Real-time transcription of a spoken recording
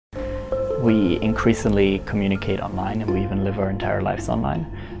We increasingly communicate online, and we even live our entire lives online.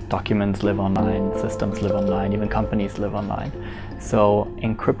 Documents live online, systems live online, even companies live online. So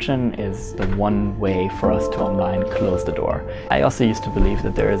encryption is the one way for us to online close the door. I also used to believe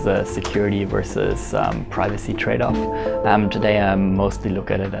that there is a security versus privacy trade-off. Today I mostly look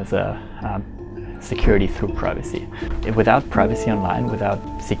at it as a security through privacy. Without privacy online, without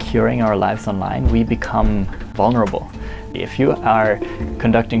securing our lives online, we become vulnerable. If you are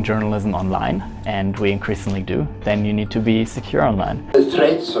conducting journalism online, and we increasingly do, then you need to be secure online. The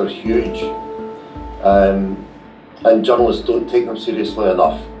threats are huge, and journalists don't take them seriously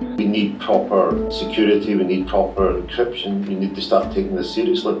enough. We need proper security, we need proper encryption, we need to start taking this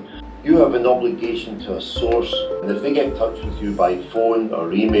seriously. You have an obligation to a source, and if they get in touch with you by phone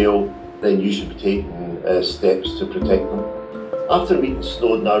or email, then you should be taking steps to protect them. After meeting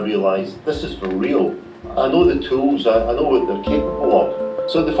Snowden, I realised this is for real. I know the tools, I know what they're capable of.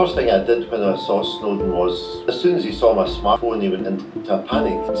 So the first thing I did when I saw Snowden was, as soon as he saw my smartphone, he went into a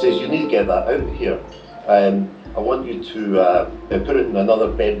panic. He says, "You need to get that out of here. I want you to put it in another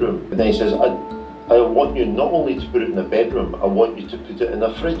bedroom." And then he says, I want you not only to put it in a bedroom, I want you to put it in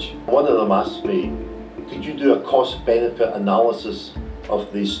a fridge. One of them asked me, "Could you do a cost-benefit analysis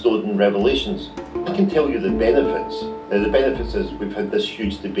of the Snowden revelations?" I can tell you the benefits. The benefits is we've had this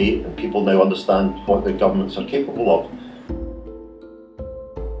huge debate and people now understand what the governments are capable of.